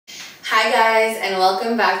Hi guys, and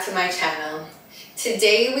welcome back to my channel.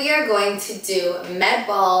 Today we are going to do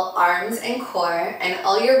Medball arms and core, and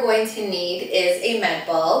all you're going to need is a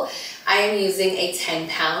Medball. I am using a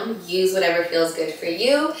 10-pound. Use whatever feels good for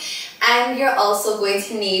you. And you're also going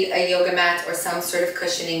to need a yoga mat or some sort of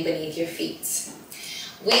cushioning beneath your feet.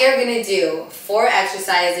 We are going to do 4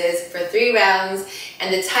 exercises for 3 rounds,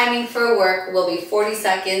 and the timing for work will be 40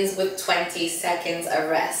 seconds with 20 seconds of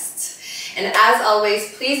rest. And as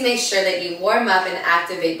always, please make sure that you warm up and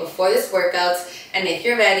activate before this workout. And if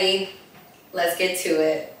you're ready, let's get to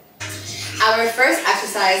it. Our first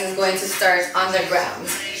exercise is going to start on the ground.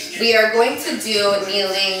 We are going to do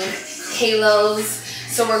kneeling halos.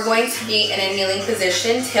 So we're going to be in a kneeling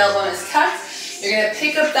position, tailbone is tucked. You're going to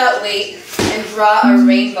pick up that weight and draw a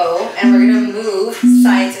rainbow, and we're going to move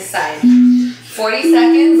side to side. 40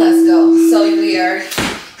 seconds, let's go. So we are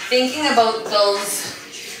thinking about those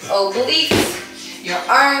obliques, your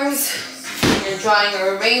arms, you're drawing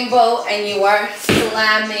a rainbow, and you are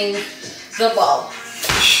slamming the ball.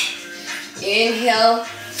 Inhale,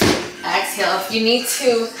 exhale. If you need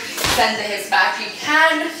to send the hips back, you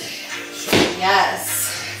can. Yes.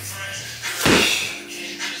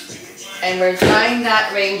 And we're drawing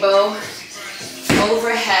that rainbow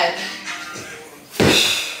overhead.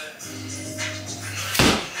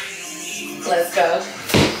 Let's go.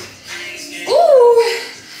 Ooh.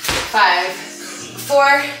 5,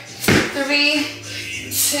 4, 3,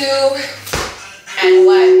 2, and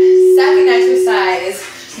 1. Second exercise,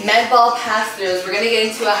 Medball pass-throughs. We're going to get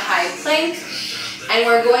into a high plank, and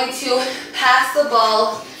we're going to pass the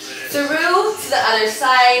ball through to the other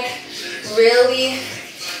side, really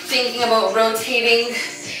thinking about rotating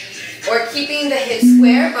or keeping the hips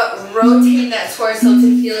square, but rotating that torso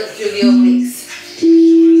to feel it through the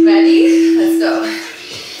obliques. Ready? Let's go.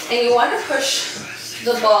 And you want to push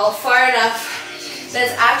the ball far enough that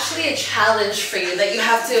it's actually a challenge for you, that you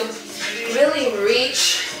have to really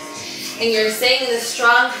reach, and you're staying in this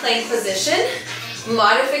strong plank position.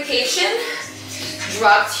 Modification,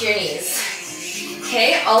 drop to your knees.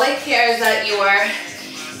 Okay, all I care is that you are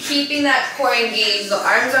keeping that core engaged, the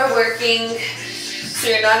arms are working, so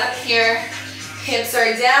you're not up here, hips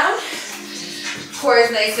are down, core is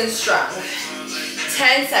nice and strong.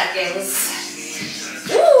 10 seconds.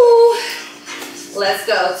 Woo! Let's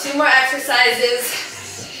go. 2 more exercises.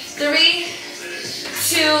 3,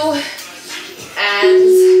 2,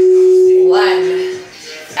 and 1.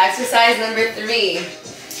 Exercise number 3.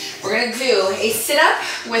 We're going to do a sit-up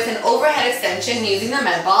with an overhead extension using the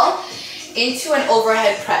Medball into an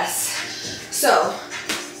overhead press. So,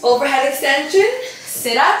 overhead extension,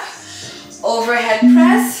 sit up, overhead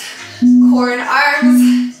press, core and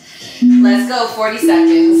arms. Let's go, 40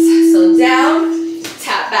 seconds. So down,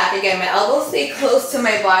 tap back. Again, my elbows stay close to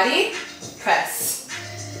my body. Press.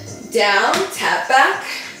 Down, tap back.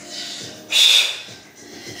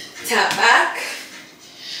 Tap back.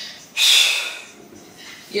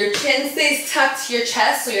 Your chin stays tucked to your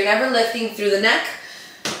chest, so you're never lifting through the neck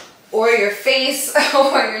or your face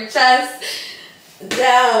or your chest.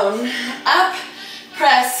 Down, up,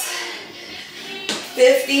 press.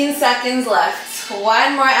 15 seconds left.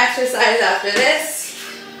 1 more exercise after this.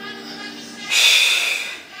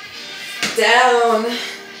 Down.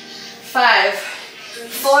 5,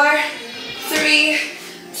 4, 3,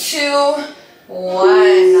 2, 1.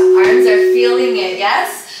 Arms are feeling it,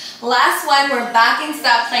 yes? Last one, we're back into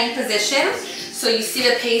that plank position. So you see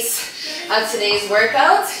the pace of today's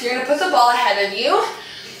workout. You're gonna put the ball ahead of you.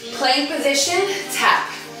 Plank position, tap,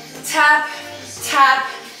 tap, tap,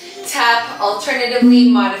 tap. Alternatively,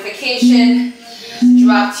 modification,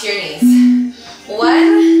 drop to your knees.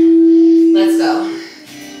 1, let's go.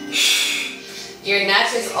 Your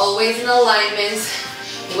neck is always in alignment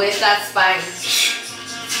with that spine.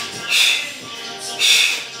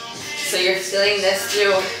 So you're feeling this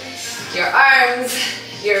through your arms,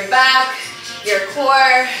 your back, your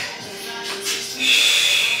core.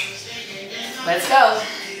 Let's go.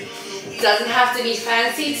 Doesn't have to be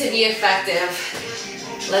fancy to be effective.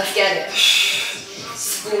 Let's get it.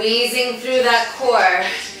 Squeezing through that core.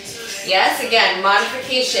 Yes, again,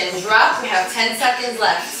 modification. Drop, we have 10 seconds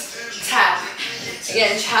left. Tap.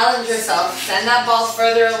 Again, challenge yourself. Send that ball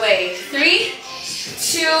further away. 3,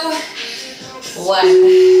 2, 1.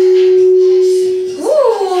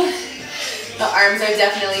 Woo! The arms are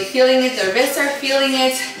definitely feeling it. The wrists are feeling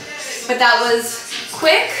it. But that was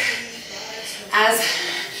quick, as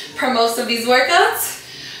per most of these workouts.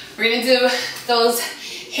 We're going to do those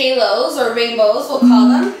halos or rainbows, we'll call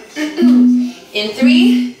them. In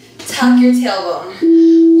 3, tuck your tailbone.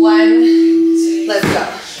 1, let's go.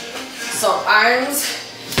 So arms,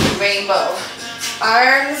 rainbow.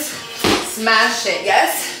 Arms, Smash it,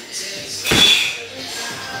 yes?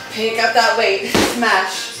 Pick up that weight,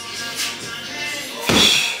 smash.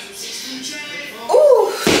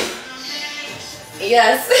 Ooh.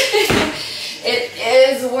 Yes, it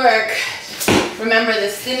is work. Remember, the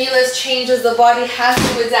stimulus changes, the body has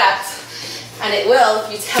to adapt. And it will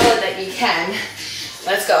if you tell it that you can.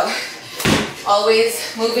 Let's go. Always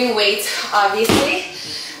moving weight, obviously.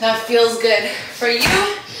 That feels good for you.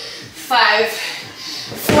 5,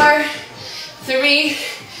 4, 3,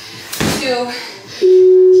 2.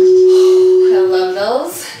 I love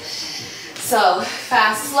those. So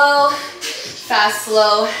fast,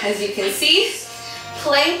 slow, as you can see.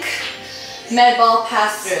 Plank, med ball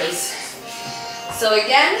pass-throughs. So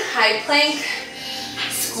again, high plank,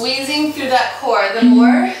 squeezing through that core. The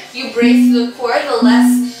more you brace through the core, the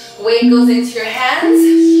less weight goes into your hands.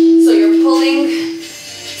 So you're pulling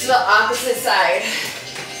to the opposite side.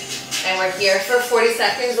 And we're here for 40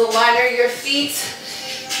 seconds. The wider your feet,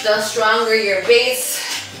 the stronger your base.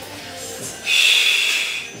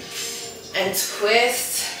 And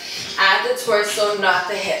twist at the torso, not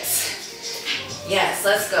the hips. Yes,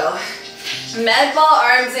 let's go. Med ball,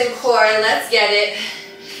 arms and core, let's get it.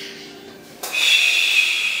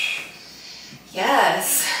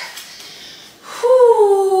 Yes.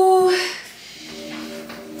 Whew.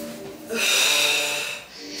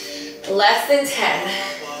 Less than 10.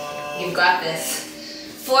 You've got this.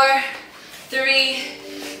 4, 3,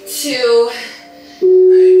 2.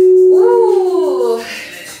 Ooh.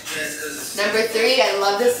 Number 3, I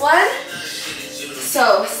love this one.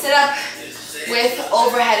 So sit up with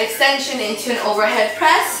overhead extension into an overhead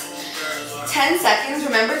press. 10 seconds.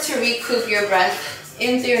 Remember to recoup your breath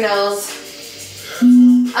in through your nose,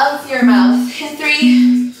 out through your mouth. In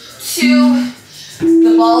 3, 2,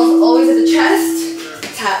 the ball is always at the chest.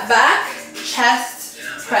 Tap back, chest,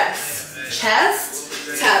 press. Chest,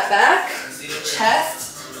 tap back,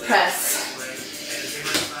 chest, press.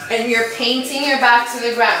 And you're painting your back to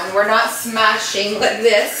the ground. We're not smashing like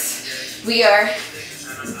this. We are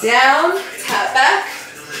down, tap back.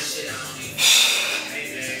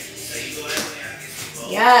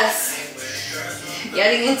 Yes.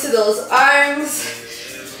 Getting into those arms.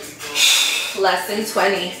 Less than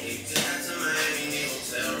 20.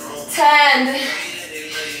 10.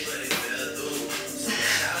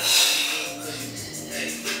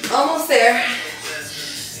 Almost there.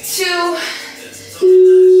 2.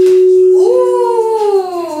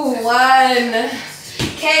 Ooh, 1.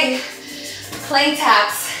 Okay, plank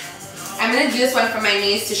taps. I'm gonna do this one for my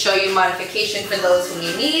knees to show you modification for those who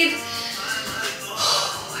need.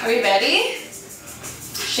 Are we ready?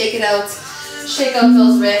 Shake it out. Shake out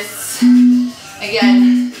those wrists.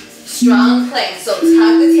 Again, strong plank. So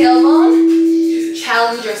tap the tailbone.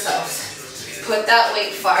 Challenge yourselves. Put that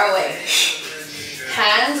weight far away.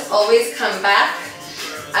 Hands always come back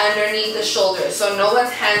underneath the shoulders. So no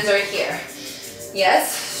one's hands are here.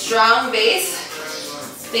 Yes, strong base.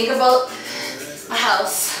 Think about a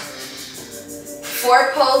house.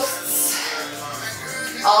 4 posts,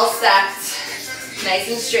 all stacked, nice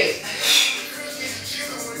and straight.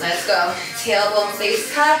 Let's go. Tailbone face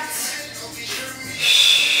tucked.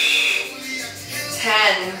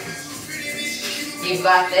 10. You've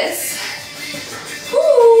got this.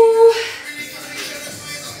 Woo.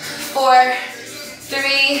 4,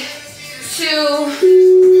 3,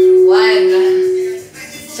 2, 1.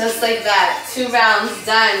 Just like that. 2 rounds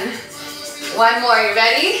done. 1 more. You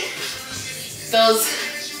ready? Those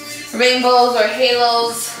rainbows or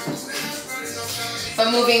halos, but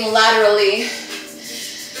moving laterally.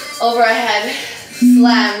 Overhead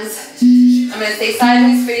slams. I'm going to stay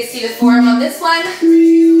sideways for you to see the form on this one.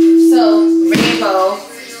 So rainbow,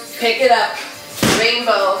 pick it up,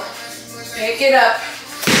 rainbow, pick it up,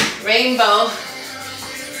 rainbow.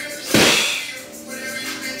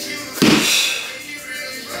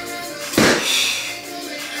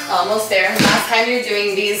 Almost there. Last time you're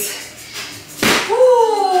doing these.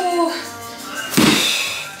 Woo.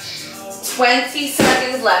 20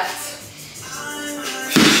 seconds left.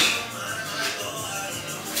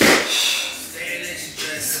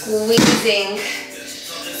 Squeezing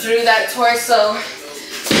through that torso.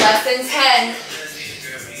 Less than 10.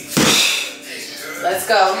 Let's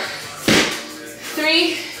go.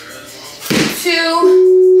 3,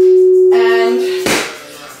 2, and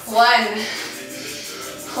 1.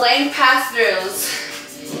 Plank pass-throughs.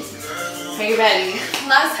 Are you ready?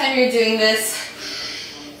 Last time you're doing this.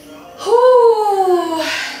 Whoo!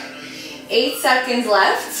 8 seconds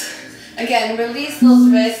left. Again, release those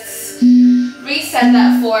wrists. Reset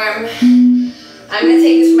that form. I'm going to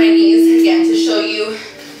take this for my knees again to show you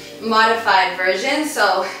modified version.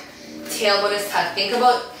 So tailbone is tucked. Think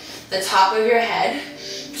about the top of your head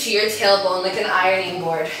to your tailbone like an ironing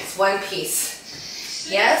board. It's one piece.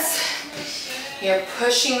 Yes? You're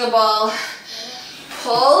pushing the ball.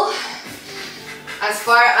 Pull as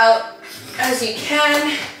far out as you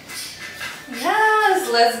can. Yes,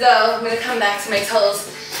 let's go. I'm gonna come back to my toes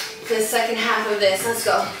for the second half of this. Let's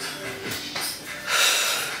go.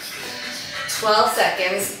 12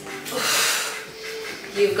 seconds.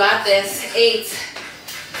 You've got this. 8,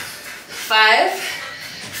 5,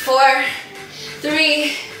 4,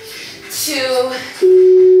 3, 2,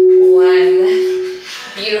 1.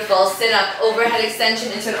 Beautiful. Sit up. Overhead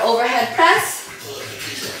extension into an overhead press.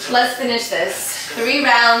 Let's finish this. 3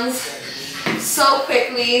 rounds. So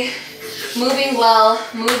quickly. Moving well.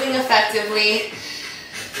 Moving effectively.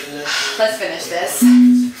 Let's finish this.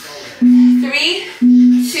 3,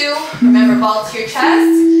 2. Remember, ball to your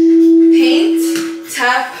chest. Paint,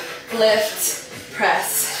 tap, lift,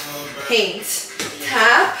 press. Paint,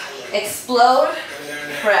 tap, explode,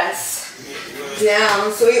 press.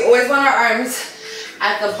 Down. So we always want our arms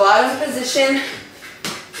at the bottom position.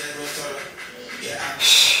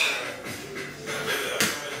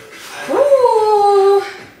 Woo.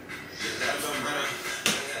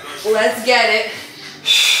 Let's get it.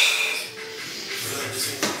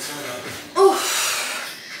 Ooh.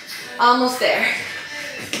 Almost there.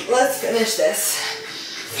 Let's finish this.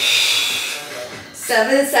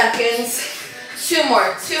 7 seconds. 2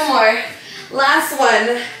 more. 2 more. Last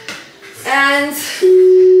one. And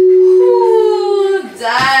whoo,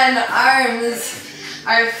 done. Arms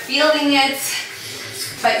are feeling it,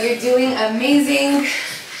 but you're doing amazing.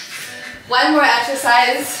 One more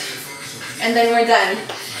exercise, and then we're done.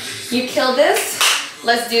 You killed this.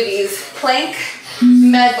 Let's do these. Plank,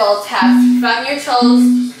 med ball taps from your toes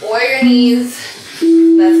or your knees.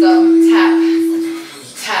 Let's go. Tap,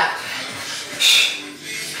 tap.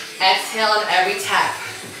 Exhale on every tap.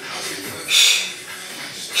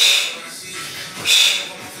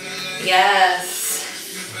 Yes.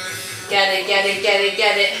 Get it, get it, get it,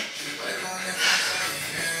 get it.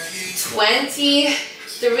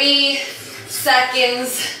 23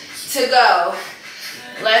 seconds to go.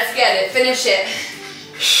 Let's get it. Finish it.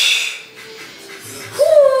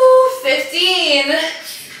 Woo, 15.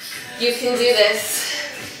 You can do this.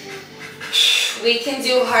 We can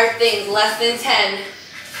do hard things. Less than 10.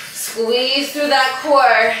 Squeeze through that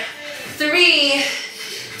core. 3,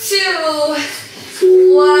 2,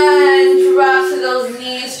 1. Drop to those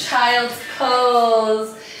knees. Child's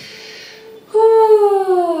pose.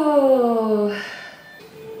 Woo.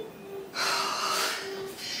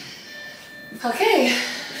 Okay.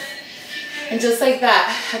 And just like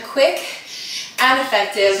that, a quick and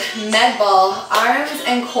effective med ball arms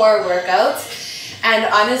and core workout. And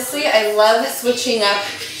honestly, I love switching up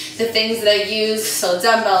the things that I use, so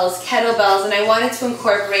dumbbells, kettlebells, and I wanted to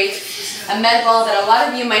incorporate a med ball that a lot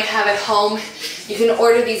of you might have at home. You can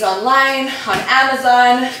order these online, on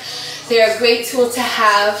Amazon. They're a great tool to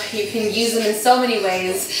have. You can use them in so many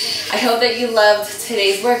ways. I hope that you loved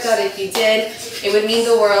today's workout. If you did, it would mean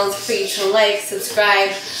the world for you to like,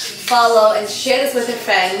 subscribe, follow, and share this with a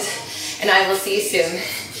friend. And I will see you soon.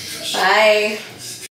 Bye.